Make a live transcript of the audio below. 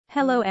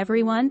Hello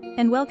everyone,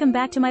 and welcome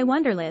back to my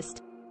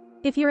Wonderlist.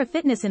 If you're a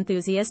fitness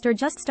enthusiast or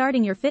just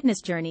starting your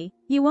fitness journey,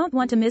 you won't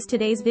want to miss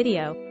today's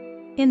video.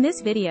 In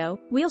this video,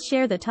 we'll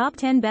share the top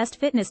 10 best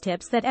fitness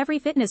tips that every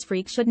fitness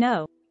freak should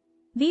know.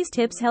 These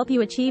tips help you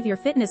achieve your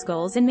fitness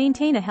goals and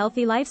maintain a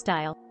healthy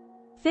lifestyle.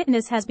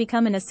 Fitness has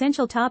become an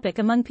essential topic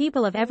among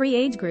people of every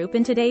age group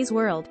in today's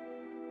world.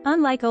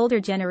 Unlike older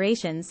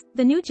generations,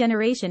 the new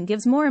generation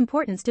gives more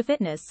importance to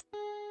fitness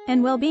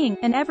and well-being,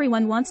 and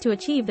everyone wants to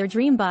achieve their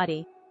dream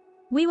body.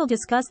 We will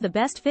discuss the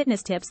best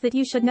fitness tips that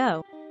you should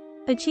know.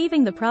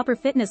 Achieving the proper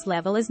fitness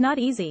level is not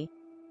easy.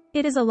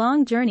 It is a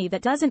long journey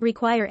that doesn't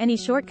require any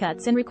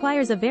shortcuts and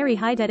requires a very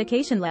high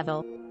dedication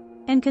level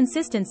and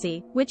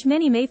consistency, which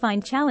many may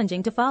find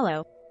challenging to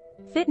follow.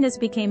 Fitness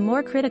became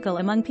more critical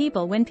among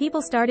people when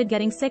people started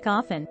getting sick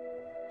often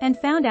and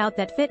found out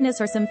that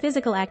fitness or some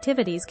physical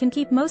activities can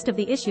keep most of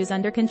the issues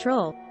under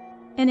control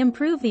and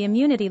improve the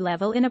immunity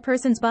level in a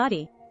person's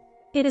body.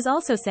 It is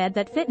also said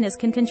that fitness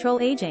can control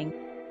aging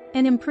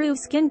and improve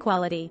skin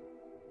quality,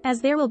 as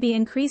there will be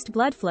increased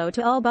blood flow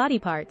to all body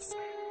parts.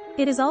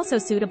 It is also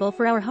suitable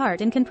for our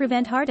heart and can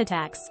prevent heart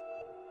attacks.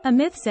 A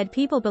myth said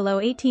people below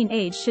 18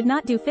 age should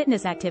not do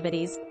fitness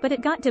activities, but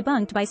it got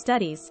debunked by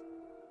studies.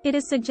 It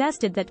is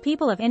suggested that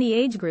people of any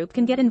age group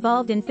can get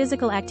involved in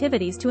physical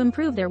activities to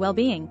improve their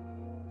well-being.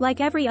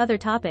 Like every other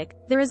topic,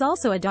 there is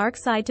also a dark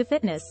side to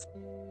fitness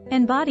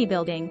and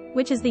bodybuilding,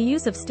 which is the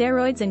use of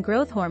steroids and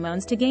growth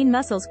hormones to gain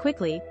muscles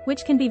quickly,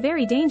 which can be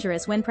very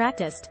dangerous when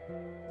practiced.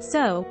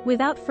 So,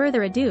 without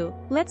further ado,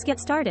 let's get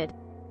started.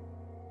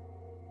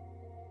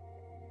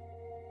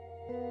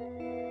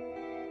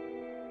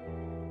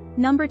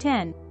 Number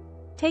 10.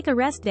 Take a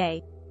rest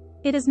day.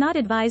 It is not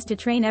advised to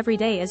train every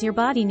day as your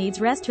body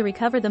needs rest to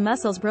recover the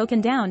muscles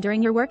broken down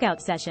during your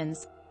workout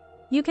sessions.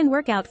 You can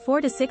work out 4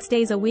 to 6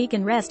 days a week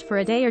and rest for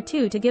a day or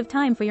two to give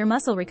time for your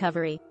muscle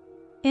recovery.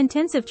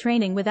 Intensive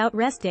training without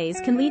rest days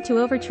can lead to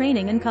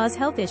overtraining and cause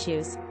health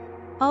issues.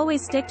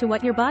 Always stick to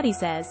what your body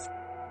says.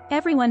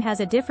 Everyone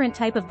has a different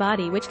type of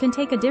body which can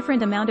take a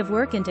different amount of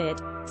work into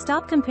it.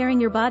 Stop comparing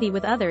your body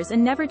with others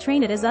and never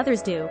train it as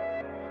others do.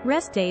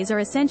 Rest days are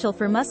essential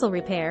for muscle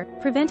repair,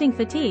 preventing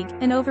fatigue,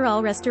 and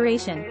overall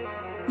restoration.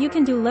 You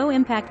can do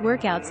low-impact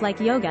workouts like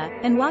yoga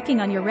and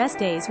walking on your rest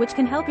days, which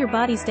can help your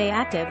body stay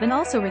active and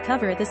also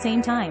recover at the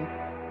same time.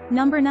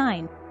 Number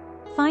 9.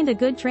 Find a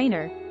good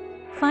trainer.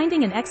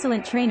 Finding an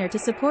excellent trainer to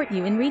support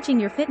you in reaching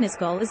your fitness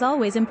goal is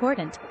always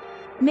important.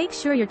 Make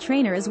sure your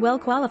trainer is well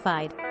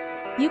qualified.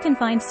 You can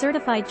find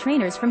certified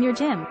trainers from your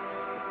gym.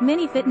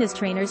 Many fitness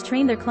trainers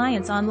train their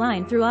clients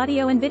online through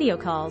audio and video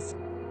calls.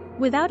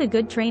 Without a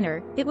good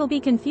trainer, it will be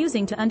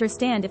confusing to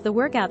understand if the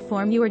workout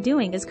form you are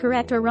doing is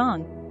correct or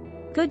wrong.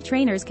 Good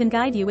trainers can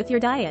guide you with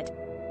your diet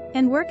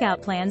and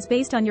workout plans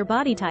based on your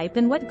body type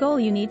and what goal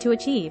you need to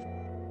achieve.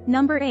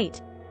 Number 8.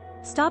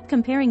 Stop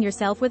comparing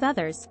yourself with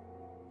others.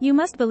 You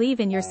must believe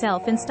in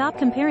yourself and stop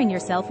comparing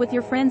yourself with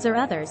your friends or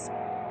others.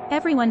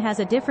 Everyone has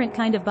a different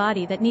kind of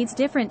body that needs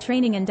different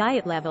training and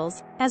diet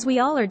levels, as we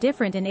all are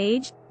different in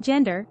age,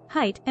 gender,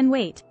 height, and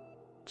weight.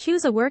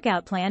 Choose a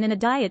workout plan and a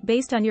diet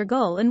based on your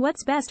goal and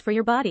what's best for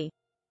your body.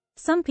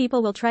 Some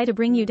people will try to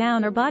bring you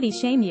down or body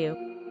shame you.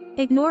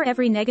 Ignore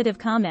every negative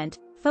comment,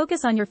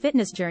 focus on your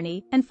fitness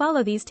journey, and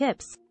follow these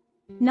tips.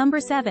 Number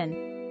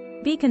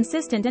 7. Be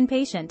consistent and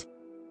patient.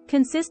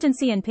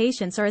 Consistency and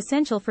patience are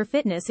essential for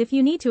fitness if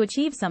you need to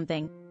achieve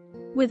something.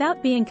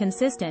 Without being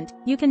consistent,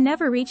 you can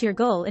never reach your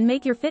goal and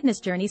make your fitness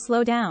journey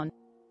slow down.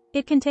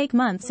 It can take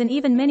months and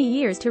even many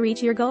years to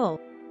reach your goal.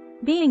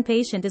 Being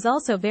patient is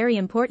also very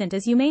important,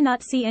 as you may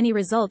not see any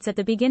results at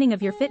the beginning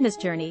of your fitness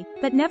journey,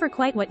 but never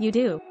quite what you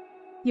do.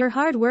 Your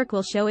hard work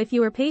will show if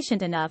you are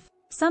patient enough.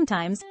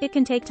 Sometimes, it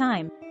can take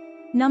time.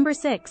 Number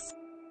 6.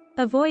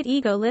 Avoid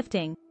ego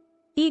lifting.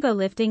 Ego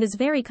lifting is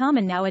very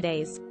common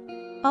nowadays.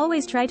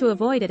 Always try to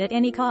avoid it at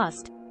any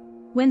cost.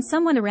 When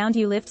someone around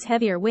you lifts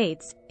heavier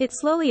weights, it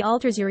slowly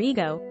alters your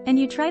ego, and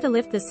you try to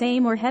lift the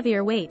same or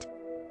heavier weight.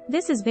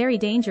 This is very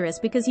dangerous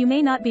because you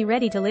may not be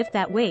ready to lift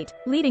that weight,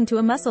 leading to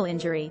a muscle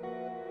injury.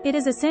 It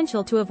is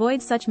essential to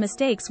avoid such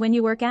mistakes when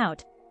you work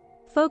out.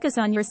 Focus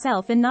on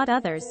yourself and not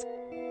others.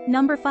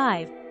 Number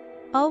 5.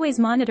 Always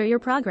monitor your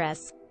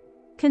progress.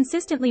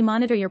 Consistently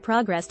monitor your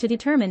progress to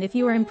determine if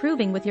you are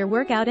improving with your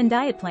workout and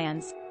diet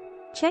plans.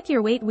 Check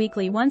your weight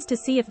weekly once to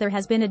see if there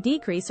has been a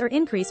decrease or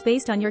increase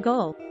based on your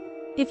goal.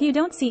 If you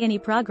don't see any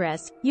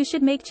progress, you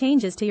should make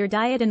changes to your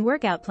diet and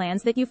workout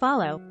plans that you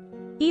follow.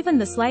 Even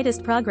the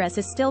slightest progress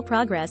is still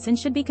progress and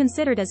should be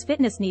considered, as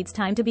fitness needs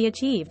time to be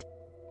achieved.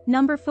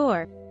 Number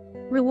 4.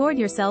 Reward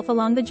yourself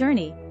along the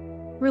journey.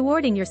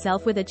 Rewarding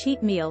yourself with a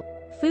cheat meal,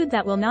 food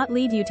that will not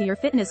lead you to your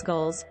fitness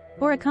goals,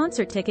 or a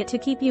concert ticket to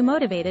keep you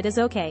motivated is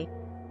okay.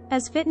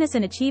 As fitness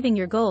and achieving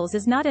your goals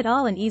is not at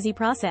all an easy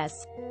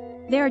process.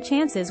 There are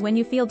chances when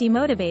you feel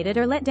demotivated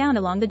or let down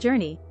along the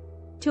journey.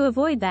 To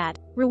avoid that,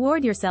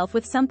 reward yourself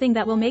with something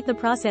that will make the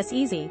process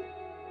easy.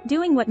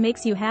 Doing what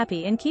makes you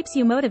happy and keeps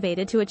you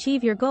motivated to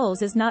achieve your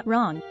goals is not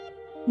wrong.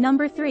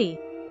 Number 3.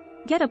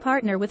 Get a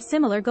partner with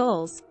similar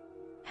goals.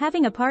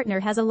 Having a partner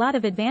has a lot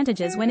of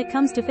advantages when it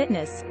comes to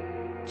fitness.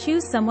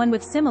 Choose someone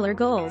with similar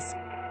goals.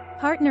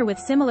 Partner with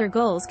similar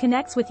goals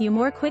connects with you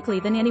more quickly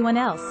than anyone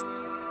else.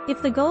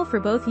 If the goal for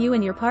both you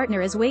and your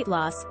partner is weight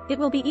loss, it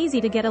will be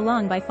easy to get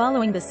along by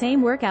following the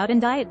same workout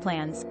and diet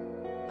plans.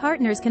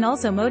 Partners can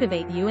also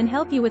motivate you and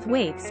help you with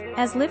weights,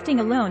 as lifting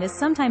alone is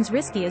sometimes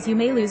risky as you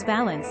may lose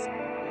balance.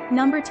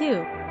 Number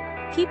 2.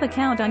 Keep a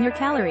count on your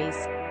calories.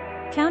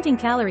 Counting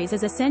calories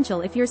is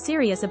essential if you're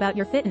serious about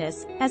your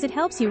fitness, as it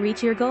helps you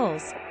reach your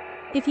goals.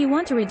 If you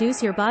want to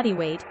reduce your body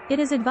weight, it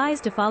is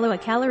advised to follow a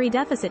calorie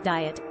deficit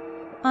diet.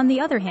 On the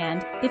other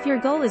hand, if your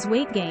goal is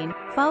weight gain,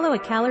 follow a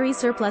calorie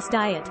surplus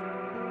diet.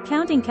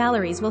 Counting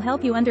calories will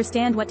help you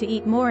understand what to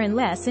eat more and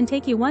less and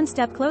take you one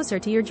step closer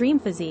to your dream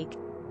physique.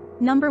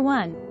 Number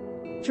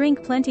 1.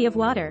 Drink plenty of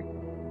water.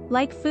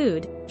 Like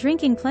food,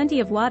 drinking plenty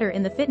of water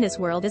in the fitness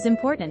world is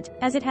important,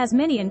 as it has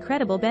many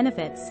incredible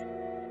benefits.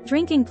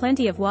 Drinking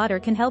plenty of water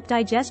can help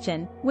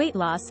digestion, weight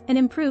loss, and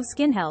improve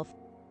skin health.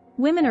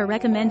 Women are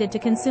recommended to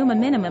consume a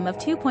minimum of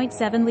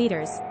 2.7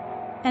 liters.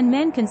 And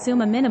men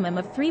consume a minimum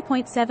of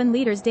 3.7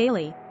 liters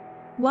daily.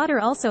 Water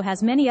also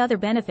has many other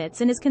benefits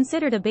and is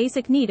considered a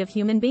basic need of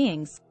human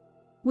beings.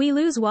 We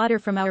lose water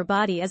from our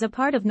body as a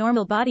part of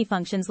normal body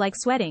functions like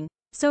sweating,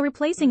 so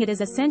replacing it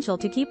is essential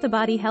to keep the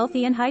body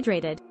healthy and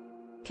hydrated.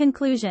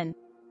 Conclusion.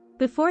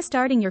 Before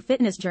starting your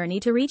fitness journey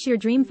to reach your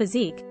dream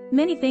physique,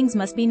 many things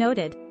must be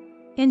noted.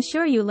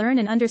 Ensure you learn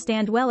and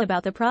understand well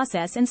about the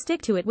process and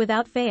stick to it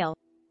without fail.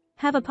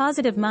 Have a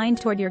positive mind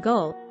toward your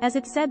goal, as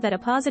it's said that a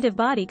positive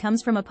body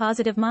comes from a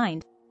positive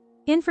mind.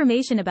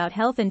 Information about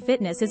health and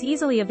fitness is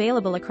easily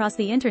available across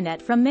the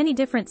internet from many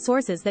different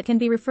sources that can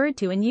be referred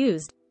to and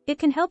used. It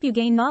can help you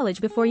gain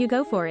knowledge before you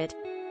go for it.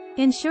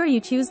 Ensure you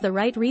choose the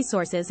right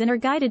resources and are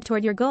guided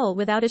toward your goal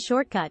without a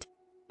shortcut.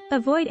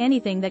 Avoid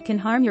anything that can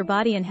harm your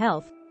body and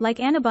health, like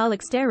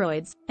anabolic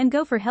steroids, and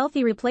go for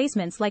healthy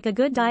replacements like a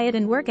good diet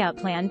and workout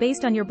plan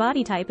based on your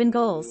body type and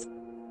goals.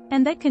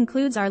 And that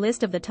concludes our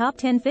list of the top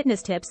 10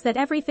 fitness tips that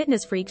every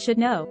fitness freak should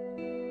know.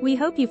 We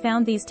hope you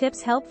found these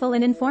tips helpful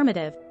and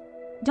informative.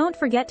 Don't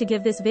forget to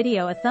give this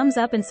video a thumbs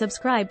up and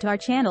subscribe to our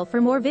channel for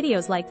more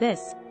videos like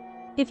this.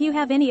 If you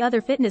have any other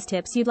fitness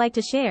tips you'd like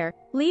to share,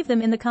 leave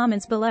them in the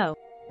comments below.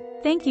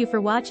 Thank you for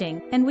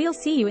watching, and we'll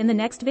see you in the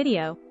next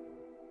video.